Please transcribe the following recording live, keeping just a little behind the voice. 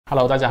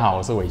Hello， 大家好，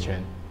我是伟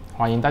权，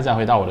欢迎大家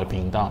回到我的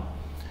频道。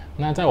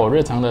那在我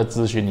日常的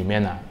咨询里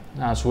面呢，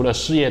那除了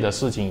事业的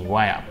事情以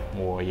外啊，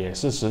我也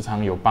是时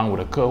常有帮我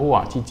的客户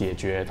去解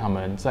决他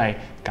们在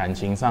感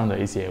情上的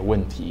一些问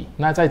题。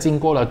那在经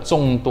过了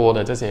众多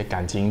的这些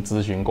感情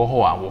咨询过后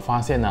啊，我发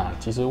现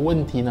其实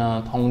问题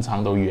呢，通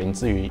常都源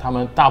自于他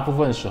们大部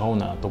分时候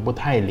呢都不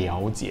太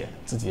了解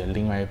自己的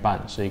另外一半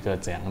是一个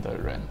怎样的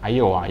人，还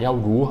有要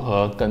如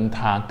何跟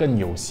他更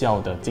有效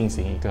的进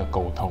行一个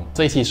沟通。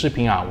这一期视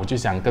频我就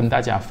想跟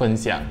大家分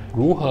享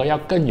如何要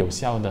更有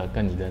效的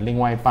跟你的另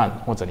外一半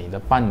或者你的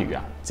伴侣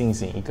进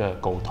行一个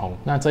沟通。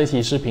那这一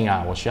期视频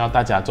我需要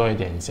大家做一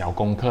点小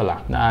功课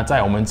啦。那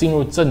在我们进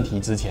入正题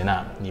之前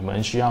你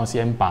们需要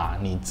先把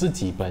你自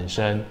己本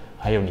身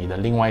还有你的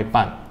另外一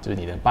半，就是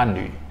你的伴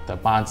侣的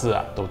八字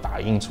都打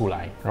印出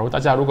来。然后大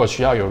家如果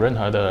需要有任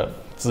何的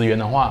资源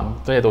的话，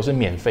这些都是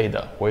免费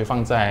的，我会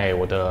放在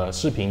我的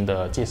视频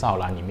的介绍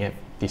栏里面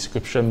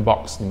description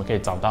box， 你们可以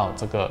找到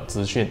这个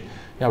资讯，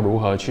要如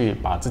何去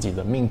把自己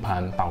的命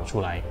盘导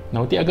出来。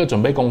然后第二个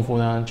准备功夫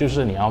呢，就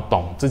是你要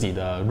懂自己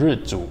的日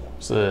主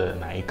是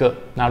哪一个。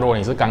那如果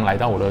你是刚来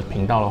到我的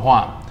频道的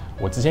话，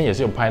我之前也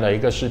是有拍了一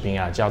个视频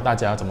教大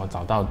家怎么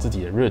找到自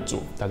己的日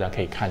主，大家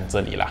可以看这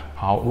里啦。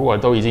好，如果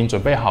都已经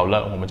准备好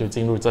了，我们就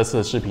进入这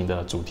次视频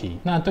的主题。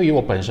那对于我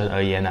本身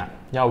而言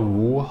要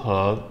如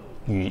何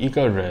与一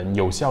个人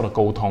有效的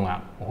沟通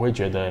我会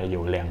觉得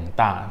有2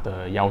大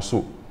的要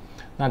素。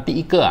那第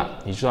一个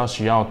你就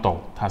需要懂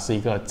他是一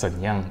个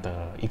怎样的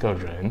一个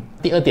人。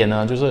第二点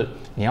呢，就是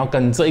你要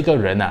跟这一个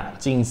人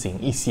进行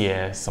一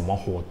些什么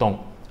活动，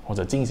或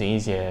者进行一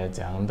些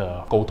怎样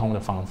的沟通的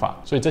方法。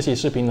所以这期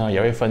视频呢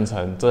也会分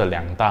成这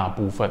2大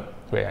部分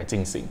会来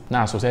进行。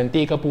那首先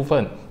第一个部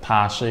分，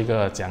他是一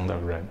个怎样的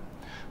人。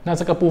那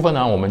这个部分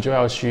呢，我们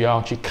就需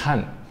要去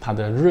看他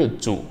的日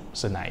主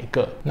是哪一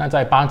个。那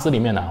在八字里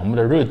面我们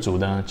的日主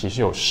呢其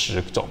实有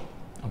10种。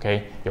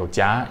OK， 有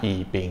甲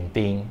乙丙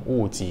丁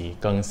戊己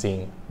庚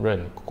辛壬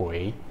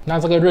癸。那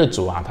这个日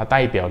主它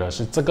代表的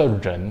是这个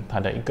人他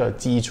的一个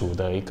基础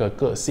的一个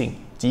个性，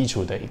基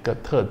础的一个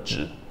特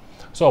质。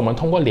所以我们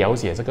通过了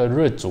解这个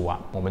日主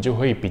我们就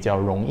会比较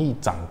容易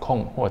掌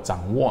控或掌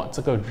握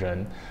这个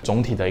人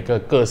总体的一个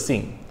个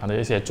性，他的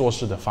一些做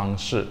事的方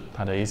式，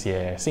他的一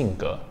些性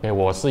格。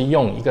我是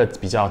用一个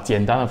比较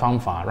简单的方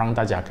法，让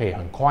大家可以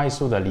很快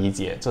速的理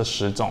解这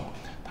10种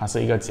它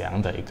是一个怎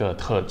样的一个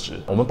特质。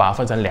我们把它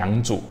分成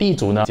2组。第一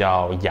组呢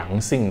叫阳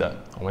性的，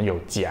我们有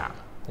甲、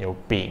有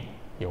丙、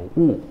有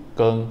戊、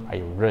庚还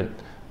有壬。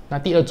那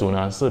第二组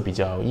呢是比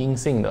较阴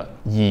性的，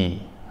乙、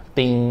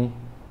丁、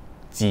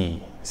己、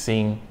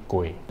辛、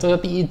癸。这个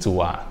第一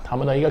组他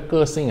们的一个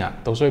个性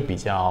都是会比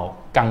较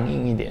刚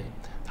硬一点，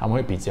他们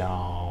会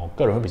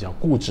个人会比较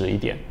固执一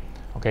点。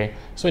OK，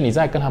 所以你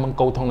在跟他们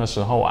沟通的时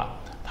候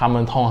他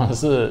们通常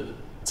是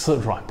吃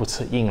软不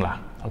吃硬啦。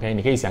OK，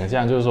 你可以想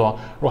象，就是说，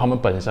如果他们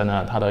本身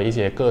他的一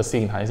些个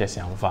性，他的一些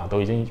想法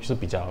都已经是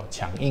比较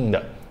强硬的，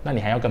那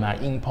你还要跟他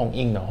硬碰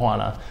硬的话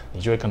呢，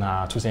你就会跟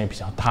他出现比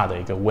较大的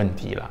一个问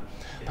题啦。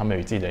他们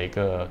有自己的一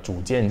个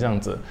主见这样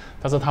子，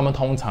但是他们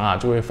通常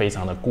就会非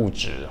常的固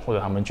执，或者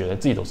他们觉得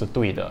自己都是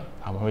对的，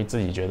他们会自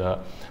己觉得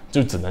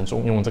就只能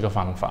用这个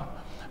方法。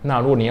那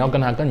如果你要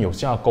跟他更有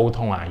效的沟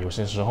通有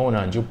些时候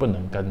呢，你就不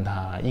能跟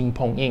他硬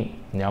碰硬，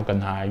你要跟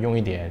他用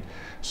一点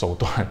手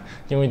段，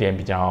用一点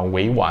比较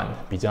委婉，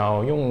比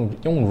较用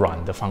软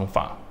的方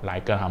法来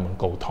跟他们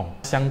沟通。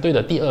相对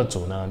的第二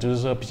组呢，就是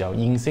说比较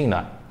阴性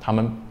的，他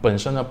们本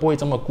身呢不会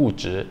这么固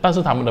执，但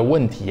是他们的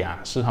问题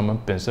是他们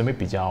本身会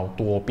比较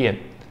多变。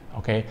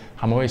OK，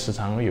 他们会时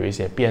常会有一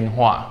些变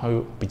化，会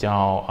比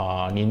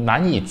较你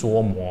难以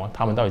捉摸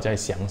他们到底在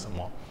想什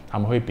么。他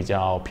们会比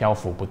较漂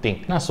浮不定。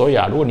那所以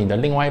如果你的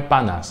另外一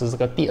半是这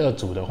个第二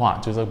组的话，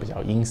就是比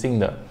较阴性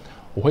的，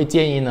我会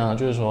建议呢，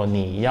就是说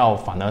你要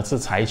反而是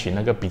采取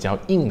那个比较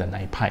硬的那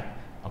一派。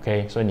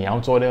OK， 所以你要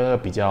做那个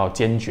比较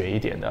坚决一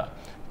点的，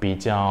比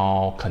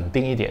较肯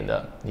定一点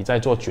的。你在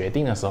做决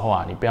定的时候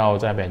你不要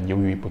在那边犹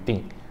豫不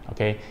定。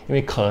OK， 因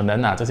为可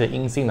能这些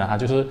阴性的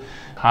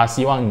他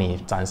希望你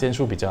展现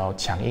出比较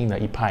强硬的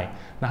一派，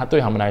那他对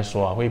他们来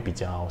说会比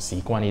较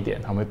习惯一点，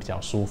他们会比较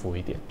舒服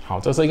一点。好，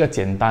这是一个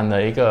简单的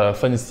一个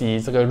分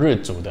析这个日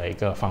主的一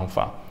个方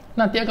法。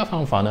那第二个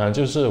方法呢，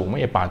就是我们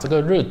也把这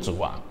个日主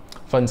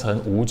分成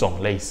5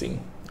种类型。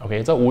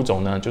OK， 这5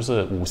种呢就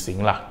是5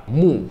行啦，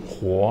木、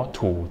火、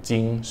土、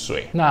金、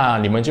水。那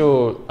你们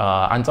就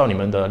按照你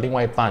们的另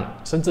外一半，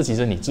甚至其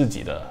实你自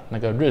己的那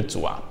个日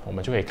主我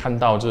们就可以看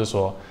到，就是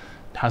说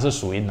它是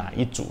属于哪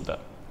一组的。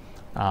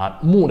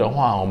木的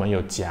话，我们有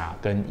甲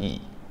跟乙；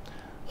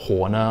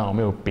火呢，我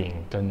们有丙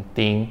跟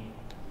丁；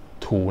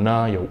土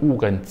呢有戊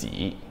跟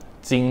己；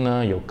金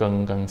呢有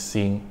庚跟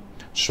辛；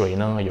水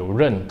呢有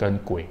壬跟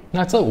癸。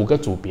那这5个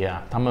组别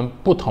他们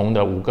不同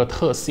的5个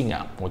特性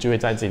我就会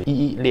在这里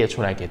一一列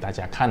出来给大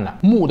家看了。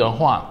木的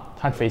话，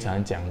它非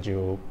常讲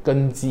究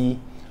根基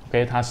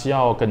 ，OK， 它需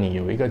要跟你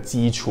有一个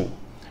基础，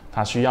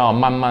它需要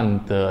慢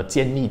慢的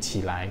建立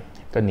起来。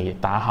跟你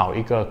打好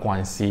一个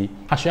关系，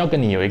它需要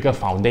跟你有一个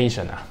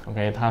foundation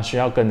OK， 它需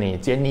要跟你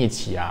建立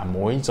起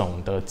某一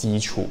种的基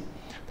础，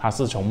它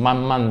是从慢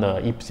慢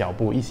的一小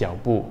步一小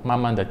步慢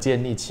慢的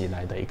建立起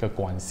来的一个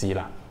关系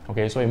啦。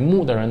OK， 所以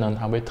木的人呢，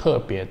他会特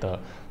别的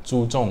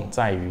注重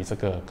在于这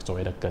个所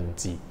谓的根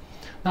基。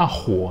那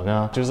火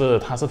呢，就是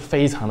它是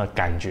非常的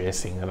感觉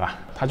型的啦，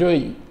它就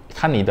会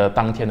看你的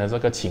当天的这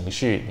个情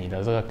绪，你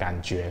的这个感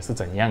觉是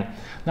怎样。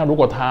那如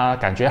果他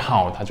感觉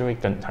好，他就会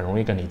很容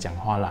易跟你讲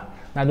话啦。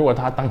那如果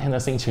他当天的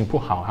心情不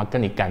好，他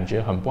跟你感觉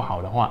很不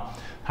好的话，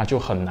他就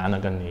很难的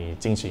跟你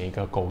进行一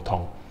个沟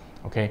通。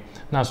OK，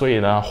 那所以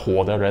呢，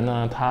火的人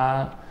呢，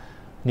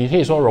你可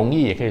以说容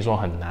易，也可以说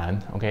很难。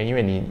OK， 因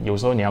为你有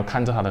时候你要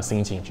看着他的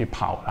心情去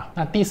跑啦。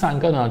那第三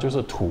个呢，就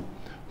是土。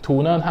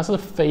土呢，它是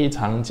非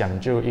常讲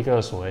究一个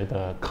所谓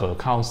的可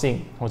靠性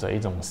或者一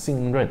种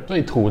信任，所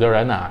以土的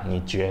人啊，你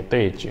绝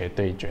对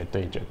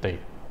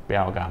不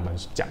要跟他们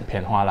讲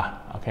骗话啦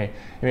 ，OK？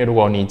 因为如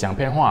果你讲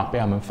骗话被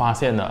他们发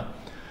现了，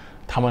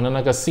他们的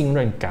那个信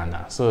任感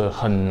啊是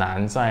很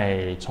难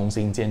再重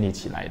新建立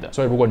起来的。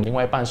所以如果你另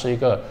外一半是一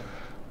个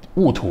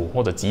戊土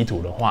或者己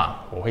土的话，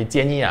我会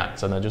建议啊，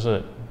真的就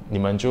是你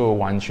们就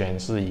完全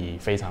是以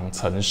非常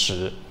诚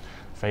实、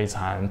非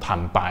常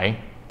坦白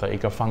的一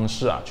个方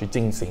式啊，去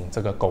进行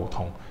这个沟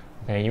通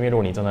 ，OK？ 因为如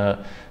果你真的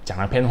讲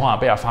了骗话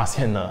被他发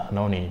现了，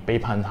然后你背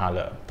叛他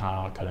了，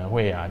他可能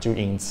会就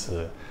因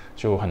此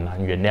就很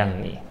难原谅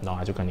你，然后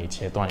他就跟你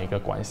切断一个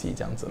关系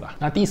这样子啦。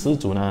那第10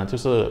组呢，就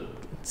是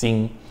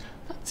金。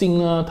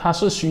金呢，它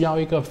是需要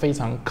一个非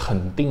常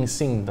肯定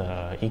性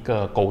的一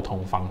个沟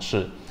通方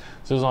式，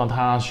就是说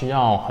它需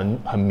要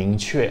很明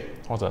确，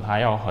或者它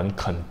要很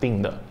肯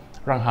定的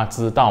让他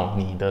知道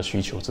你的需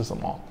求是什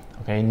么。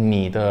OK，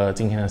 你的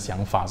今天的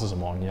想法是什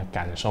么？你的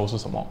感受是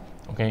什么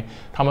 ？OK，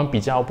 他们比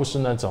较不是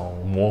那种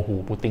模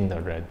糊不定的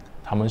人，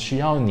他们需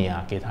要你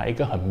给他一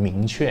个很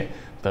明确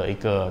的一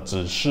个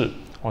指示，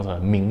或者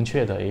明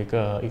确的一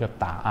个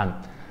答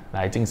案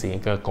来进行一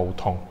个沟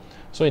通。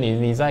所以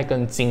你在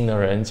跟金的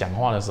人讲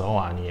话的时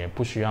候你也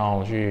不需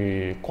要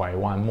去拐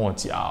弯抹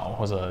角，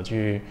或者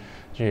去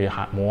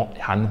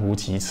含糊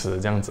其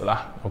辞这样子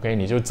啦。OK，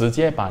 你就直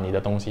接把你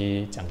的东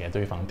西讲给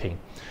对方听。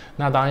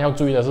那当然要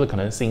注意的是，可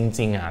能辛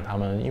金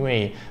因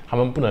为他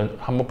们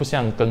不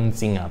像庚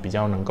金比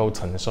较能够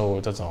承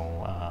受这种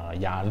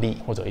压力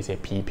或者一些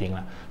批评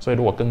啦。所以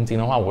如果庚金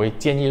的话，我会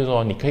建议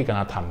说，你可以跟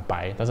他坦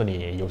白，但是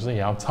你有时也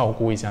要照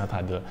顾一下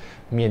他的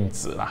面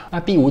子啦。那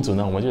第5组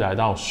呢，我们就来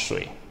到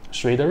水。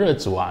水的日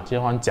主这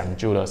番讲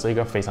究的是一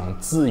个非常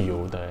自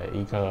由的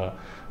一个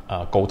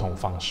沟通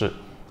方式。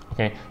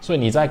OK， 所以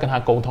你在跟他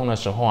沟通的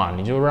时候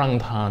你就让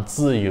他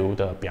自由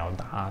的表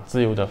达，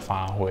自由的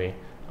发挥。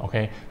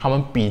OK， 他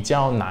们比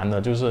较难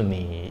的就是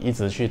你一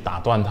直去打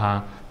断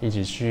他，一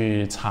直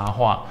去插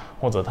话，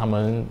或者他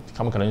们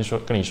可能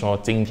跟你说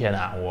今天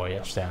我也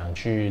想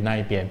去那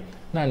一边。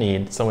那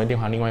你身为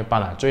另外一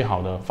半最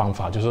好的方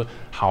法就是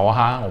好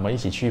我们一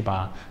起去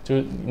吧，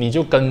你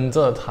就跟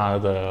着他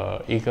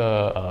的一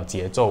个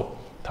节奏，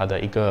他的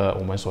一个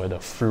我们所谓的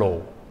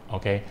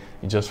flow。OK，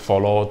 你just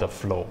follow the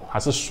flow， 它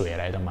是水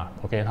来的嘛。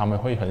OK， 他们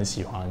会很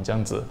喜欢这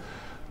样子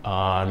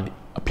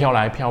飘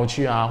来飘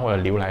去或者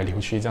流来流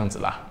去这样子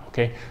啦。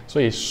OK，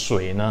 所以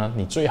水呢，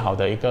你最好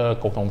的一个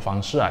沟通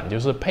方式你就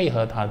是配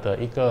合它的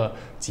一个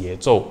节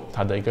奏，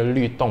它的一个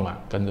律动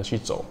跟着去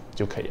走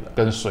就可以了。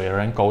跟水的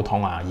人沟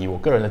通以我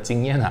个人的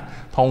经验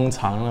通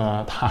常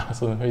呢，他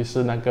会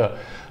是那个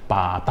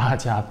把大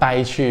家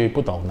带去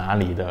不懂哪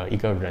里的一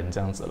个人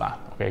这样子啦。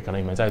OK， 可能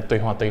你们在对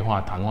话、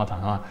谈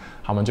话，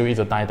他们就一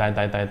直带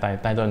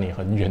到你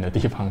很远的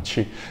地方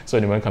去，所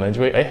以你们可能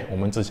就会我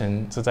们之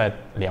前是在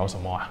聊什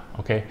么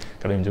OK，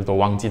 可能你就都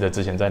忘记了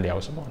之前在聊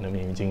什么，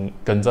你已经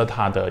跟着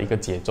他的一个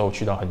节奏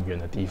去到很远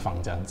的地方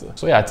这样子。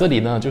所以这里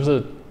呢，就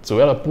是主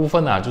要的部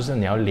分就是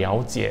你要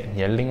了解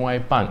你的另外一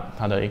半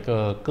他的一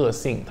个个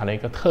性，他的一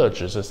个特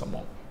质是什么。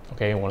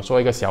OK， 我做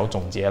一个小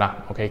总结啦。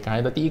OK， 刚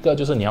才的第一个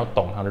就是你要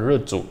懂他的日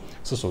主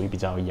是属于比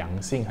较阳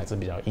性还是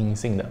比较阴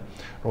性的。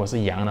如果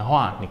是阳的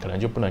话，你可能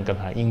就不能跟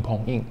他硬碰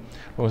硬；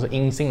如果是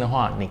阴性的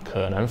话，你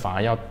可能反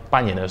而要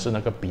扮演的是那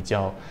个比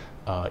较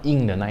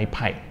硬的那一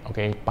派。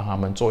OK， 帮他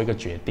们做一个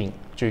决定，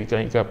就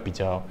跟一个比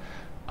较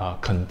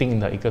肯定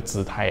的一个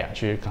姿态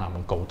去跟他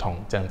们沟通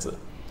这样子。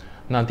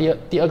那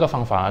第二个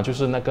方法就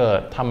是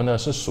他们呢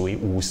是属于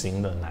五行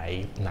的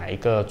哪一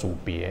个组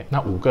别？那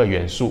5个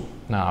元素。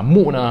那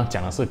木呢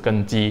讲的是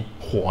根基，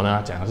火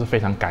呢讲的是非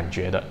常感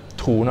觉的，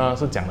土呢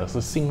是讲的是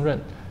信任，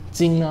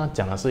金呢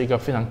讲的是一个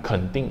非常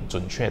肯定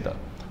准确的，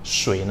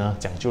水呢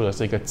讲究的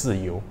是一个自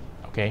由。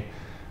OK，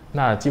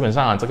 那基本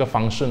上这个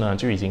方式呢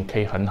就已经可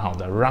以很好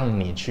的让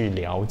你去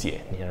了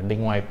解你的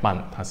另外一半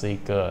他是一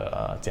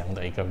个这样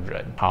的一个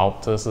人。好，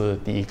这是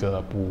第一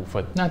个部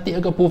分。那第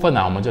二个部分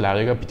我们就来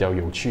了一个比较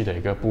有趣的一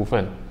个部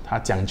分，它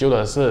讲究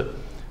的是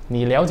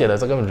你了解了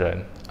这个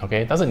人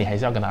OK， 但是你还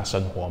是要跟他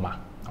生活嘛。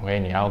OK，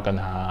 你要跟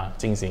他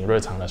进行日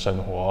常的生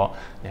活，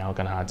你要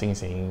跟他进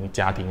行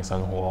家庭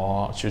生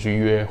活，去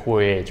约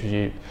会，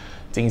去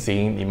进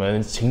行你们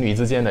情侣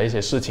之间的一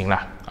些事情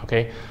啦。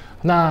OK，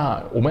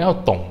 那我们要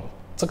懂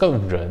这个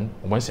人，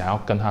我们想要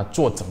跟他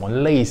做怎么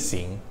类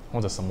型或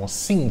者什么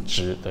性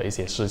质的一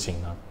些事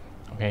情呢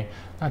OK，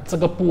 那这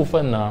个部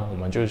分呢，我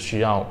们就需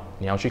要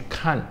你要去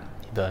看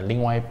你的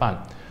另外一半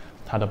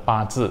他的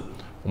八字。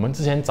我们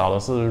之前找的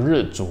是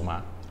日主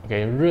嘛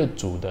 ，OK， 日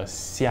主的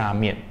下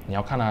面你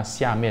要看它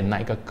下面那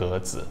一个格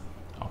子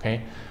 ，OK，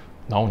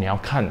 然后你要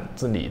看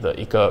这里的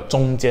一个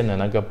中间的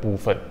那个部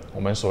分，我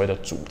们所谓的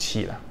主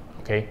气啦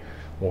 ，OK，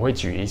 我会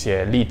举一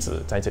些例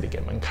子在这里给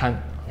你们看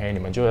 ，OK， 你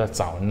们就要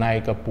找那一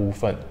个部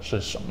分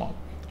是什么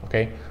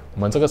 ，OK。我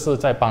们这个是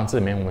在八字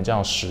里面，我们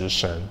叫食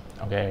神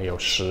 ，OK， 有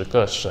10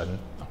个神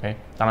 ，OK，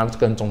 当然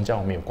跟宗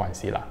教没有关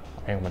系啦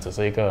 ，OK， 我们只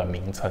是一个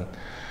名称。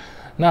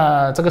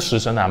那这个食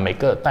神啊，每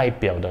个代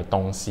表的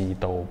东西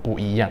都不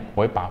一样，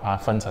我会把它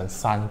分成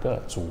3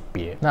个组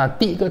别。那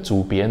第一个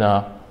组别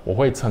呢，我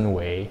会称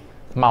为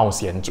冒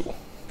险组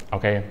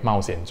 ，OK，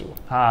 冒险组。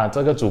它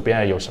这个组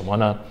别有什么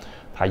呢？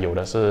它有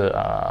的是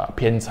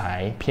偏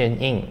财、偏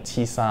印、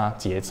七杀、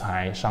劫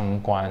财、伤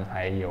官，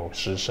还有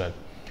食神。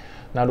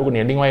那如果你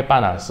的另外一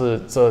半啊是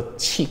这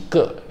7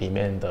个里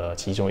面的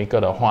其中一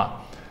个的话，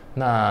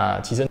那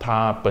其实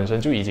他本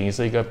身就已经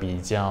是一个比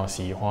较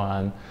喜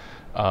欢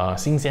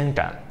新鲜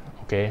感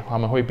 ，OK， 他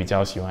们会比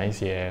较喜欢一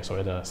些所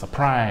谓的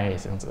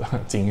surprise 这样子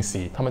惊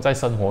喜。他们在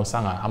生活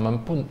上啊，他们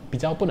比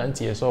较不能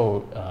接受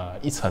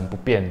一成不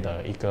变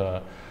的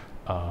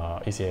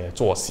一些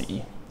作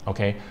息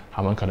 ，OK，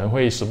 他们可能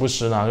会时不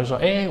时呢就说，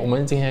我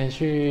们今天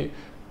去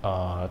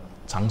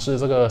尝试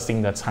这个新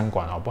的餐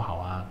馆好不好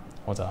啊？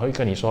或者会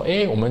跟你说，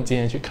我们今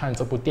天去看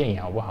这部电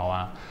影好不好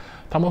啊？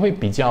他们会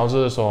比较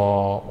就是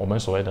说，我们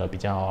所谓的比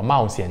较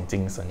冒险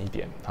精神一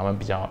点，他们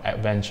比较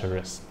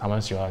adventurous， 他们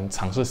喜欢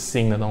尝试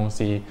新的东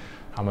西，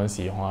他们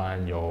喜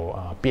欢有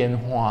变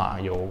化，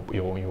有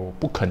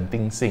不肯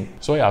定性。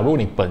所以啊，如果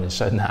你本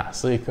身啊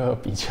是一个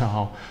比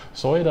较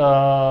所谓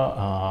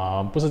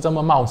的不是这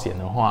么冒险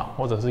的话，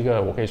或者是一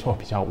个我可以说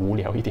比较无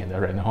聊一点的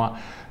人的话，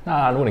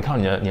那如果你看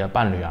你的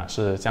伴侣啊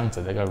是这样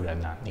子的一个人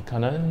啊，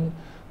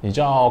你就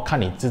要看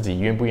你自己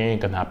愿不愿意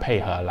跟他配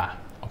合啦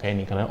 ，OK？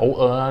 你可能偶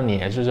尔你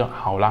也是说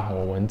好啦，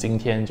我们今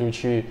天就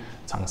去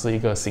尝试一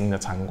个新的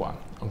餐馆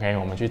 ，OK？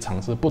 我们去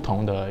尝试不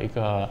同的一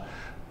个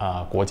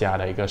国家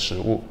的一个食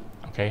物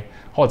 ，OK？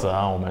 或者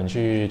我们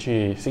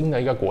去新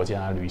的一个国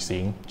家旅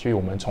行，去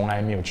我们从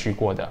来没有去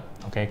过的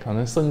 ，OK？ 可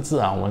能甚至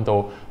我们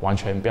都完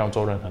全不要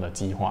做任何的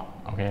计划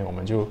 ，OK？ 我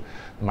们就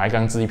买一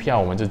张机票，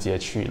我们就直接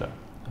去了。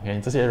OK，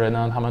 这些人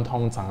呢，他们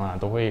通常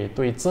都会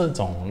对这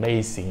种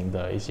类型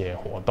的一些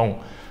活动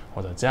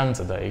或者这样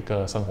子的一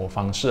个生活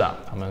方式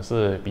他们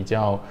是比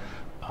较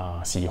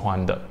喜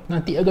欢的。那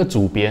第二个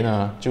组别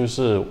呢，就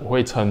是我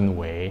会称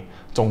为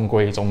中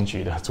规中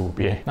矩的组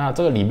别。那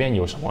这个里面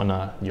有什么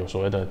呢？有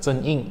所谓的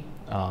正印、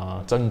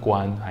正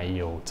官，还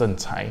有正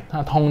财。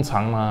那通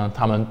常呢，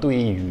他们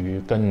对于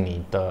跟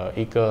你的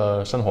一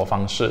个生活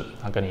方式，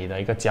他跟你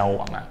的一个交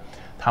往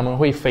他们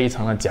会非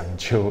常的讲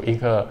究一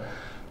个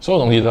所有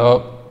东西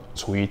都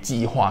处于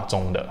计划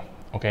中的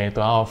 ，OK，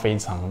 都要非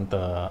常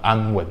的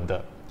安稳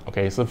的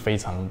 ，OK， 是非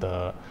常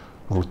的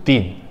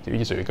routine， 就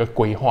一直有一个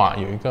规划，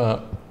有一个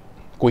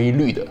规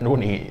律的。如果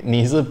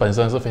你是本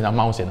身是非常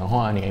冒险的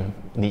话，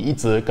你一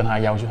直跟他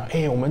要求，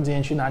我们今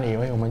天去哪里？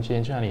我们今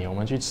天去哪里？我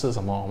们去吃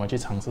什么？我们去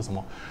尝试什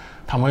么？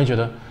他们会觉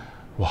得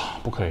哇，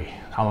不可以，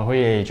他们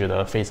会觉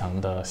得非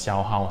常的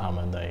消耗他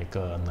们的一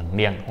个能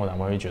量，或者他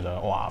们会觉得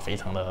哇，非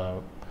常的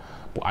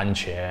不安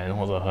全，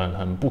或者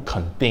很不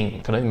肯定，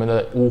可能你们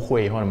的误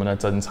会或者你们的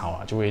争吵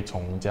就会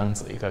从这样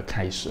子一个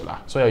开始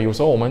啦。所以有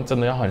时候我们真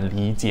的要很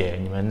理解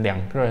你们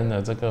2个人的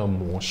这个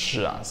模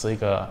式是一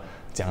个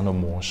怎样的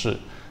模式，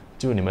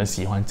就你们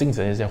喜欢进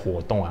行一些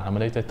活动他们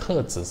的一些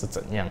特质是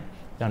怎样，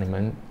让你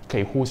们可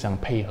以互相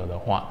配合的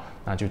话，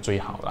那就最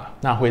好了。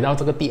那回到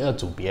这个第2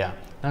组别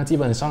那基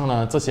本上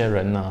呢，这些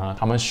人呢，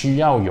他们需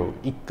要有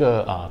一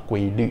个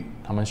规律，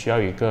他们需要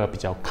有一个比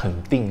较肯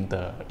定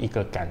的一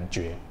个感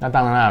觉。那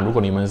当然如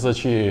果你们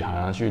是好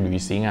像去旅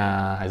行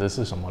还是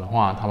什么的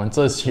话，他们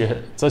这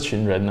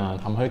群人呢，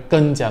他们会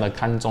更加的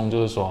看重，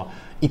就是说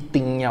一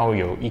定要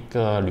有一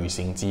个旅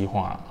行计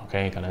划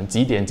 ，OK？ 可能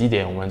几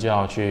点我们就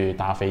要去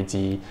搭飞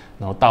机，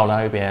然后到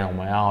那边我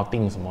们要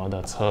订什么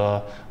的车，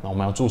然后我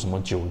们要住什么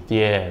酒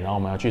店，然后我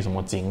们要去什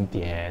么景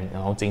点，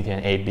然后今天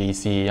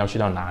A、B、C 要去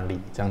到哪里，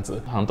这样子。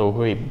他们都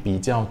会比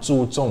较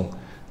注重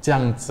这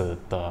样子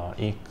的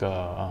一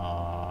个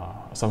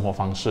生活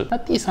方式。那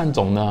第3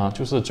种呢，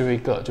就是最后一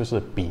个，就是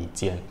比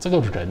肩。这个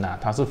人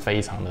他是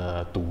非常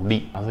的独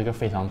立，他是一个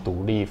非常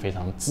独立、非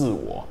常自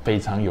我、非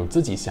常有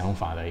自己想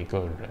法的一个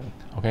人。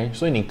OK，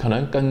 所以你可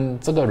能跟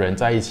这个人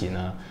在一起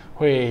呢，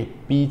会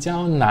比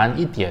较难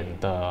一点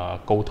的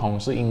沟通，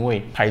是因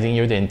为他已经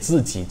有点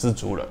自给自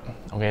足了。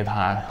OK，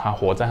 他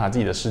活在他自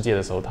己的世界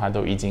的时候，他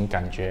都已经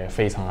感觉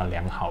非常的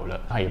良好了，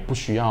他也不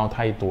需要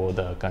太多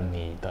的跟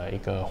你的一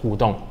个互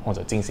动或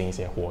者进行一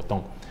些活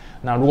动。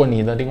那如果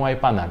你的另外一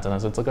半真的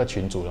是这个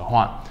群组的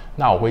话，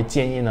那我会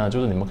建议呢，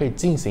就是你们可以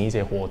进行一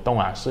些活动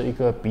是一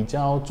个比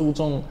较注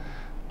重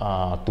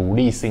独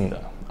立性的。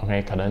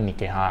OK， 可能你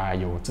给他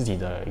有自己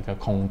的一个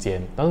空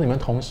间，但是你们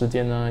同时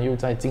间呢又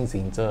在进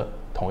行着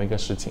同一个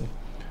事情。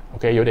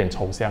OK， 有点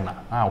抽象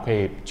我可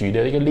以举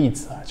的一个例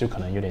子就可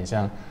能有点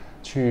像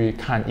去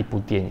看一部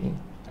电影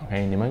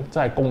OK， 你们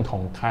在共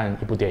同看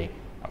一部电影。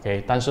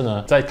OK， 但是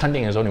呢，在看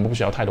电影的时候，你们不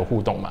需要太多互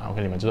动嘛。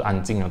OK， 你们就是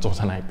安静的坐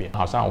在那边。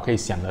好像我可以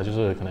想的就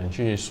是，可能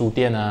去书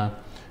店啊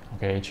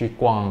 ，OK， 去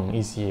逛一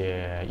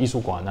些艺术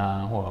馆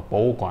啊，或者博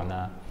物馆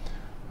啊，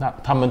那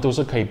他们都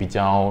是可以比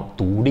较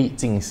独立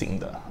进行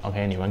的。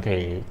OK， 你们可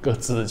以各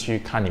自去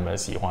看你们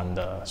喜欢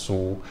的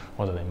书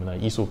或者你们的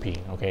艺术品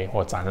 ，OK，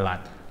 或展览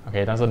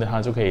 ，OK， 但是呢，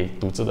他就可以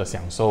独自的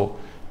享受。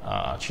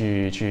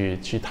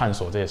去探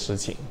索这些事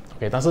情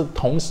 ，OK， 但是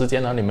同时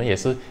间呢，你们也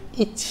是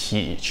一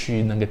起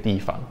去那个地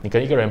方。你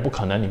跟一个人不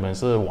可能你们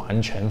是完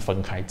全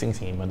分开进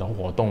行你们的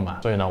活动嘛，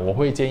所以呢，我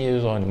会建议就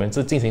是说，你们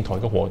是进行同一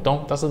个活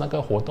动，但是那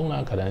个活动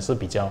呢，可能是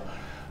比较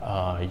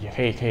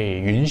也可以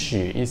允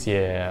许一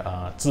些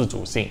自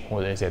主性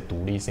或者一些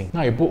独立性。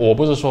那我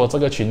不是说这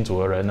个群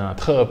组的人呢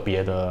特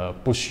别的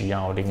不需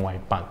要另外一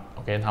半。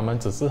OK， 他们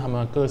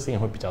的个性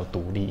会比较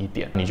独立一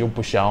点，你就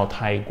不需要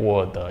太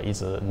过的一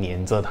直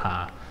黏着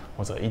他，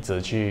或者一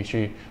直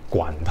去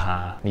管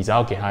他，你只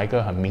要给他一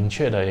个很明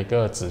确的一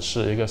个指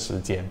示、一个时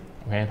间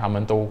 ，OK， 他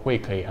们都会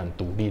可以很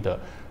独立的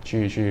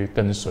去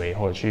跟随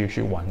或者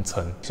去完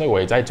成。所以我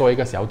也在做一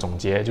个小总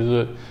结，就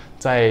是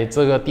在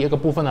这个第二个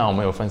部分呢，我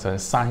们有分成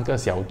3个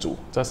小组，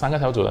这3个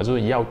小组呢，就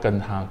是要跟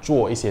他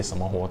做一些什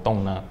么活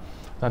动呢？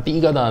那第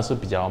一个呢是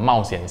比较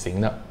冒险型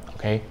的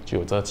 ，OK， 就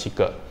有这7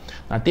个。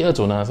那第二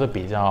组呢是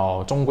比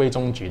较中规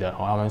中矩的，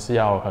他们是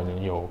要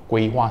很有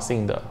规划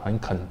性的、很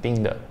肯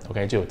定的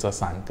 ，OK， 就有这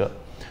3个。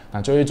那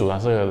最后一组呢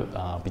是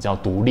比较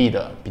独立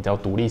的、比较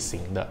独立型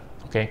的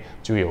 ，OK，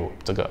 就有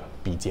这个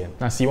比肩。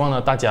那希望呢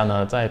大家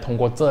呢再通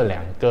过这2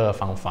个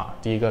方法，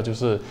第一个就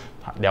是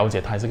了解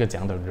他是个怎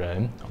样的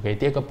人 ，OK，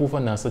 第二个部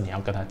分呢是你要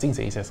跟他进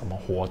行一些什么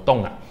活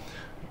动啊。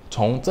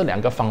从这2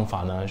个方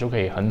法呢就可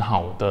以很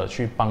好的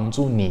去帮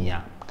助你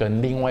呀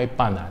跟另外一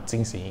半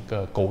进行一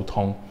个沟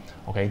通。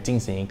OK， 进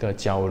行一个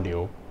交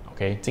流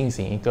 ，OK， 进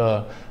行一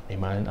个你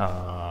们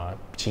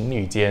情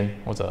侣间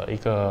或者一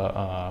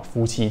个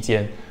夫妻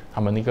间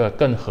他们一个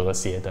更和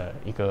谐的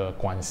一个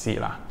关系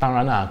啦。当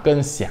然啦，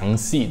更详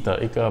细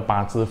的一个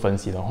八字分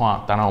析的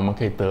话，当然我们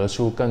可以得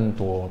出更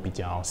多比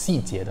较细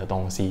节的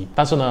东西。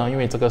但是呢，因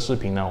为这个视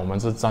频呢，我们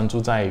是专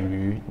注在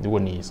于，如果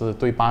你是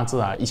对八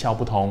字一窍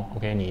不通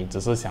 ，OK， 你只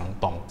是想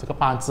懂这个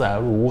八字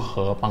如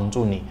何帮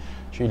助你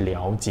去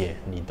了解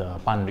你的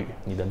伴侣、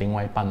你的另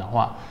外一半的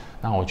话。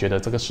那我觉得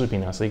这个视频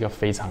呢是一个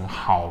非常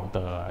好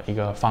的一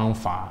个方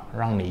法，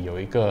让你有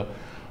一个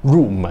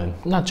入门。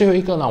那最后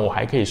一个呢，我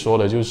还可以说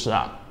的就是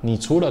你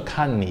除了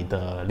看你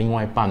的另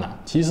外一半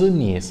其实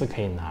你也是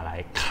可以拿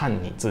来看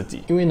你自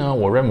己。因为呢，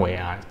我认为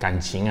感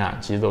情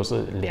其实都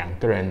是2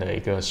个人的一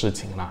个事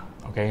情啦。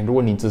OK， 如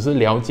果你只是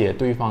了解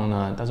对方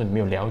呢，但是你没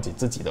有了解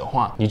自己的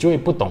话，你就会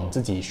不懂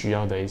自己需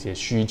要的一些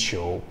需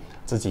求。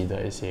自己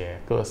的一些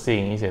个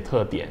性、一些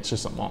特点是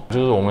什么？就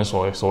是我们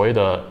所谓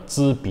的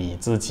知彼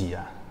知己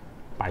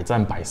百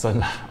战百胜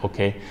啦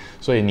 ，OK，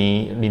 所以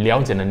你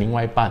了解了另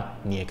外一半，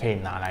你也可以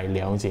拿来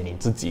了解你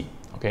自己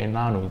 ，OK，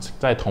 那你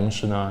在同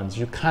时呢，你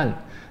去看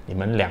你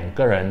们2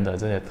个人的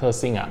这些特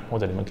性或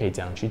者你们可以这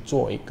样去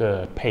做一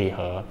个配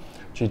合，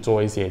去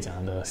做一些这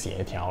样的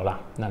协调啦，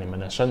那你们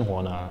的生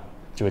活呢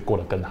就会过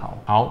得更好。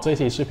好，这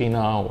期视频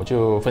呢我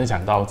就分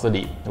享到这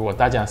里。如果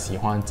大家喜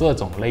欢这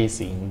种类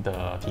型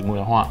的题目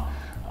的话，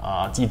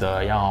记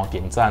得要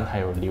点赞还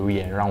有留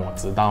言让我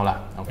知道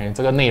啦。OK，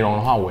 这个内容的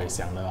话我也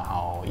想了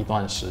好一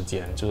段时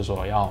间，就是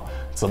说要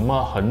怎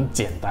么很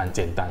简单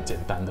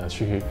的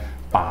去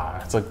把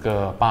这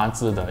个八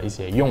字的一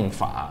些用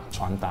法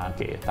传达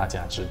给大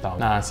家知道。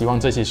那希望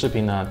这期视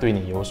频呢对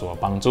你有所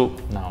帮助。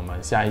那我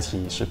们下一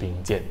期视频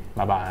见，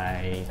拜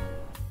拜。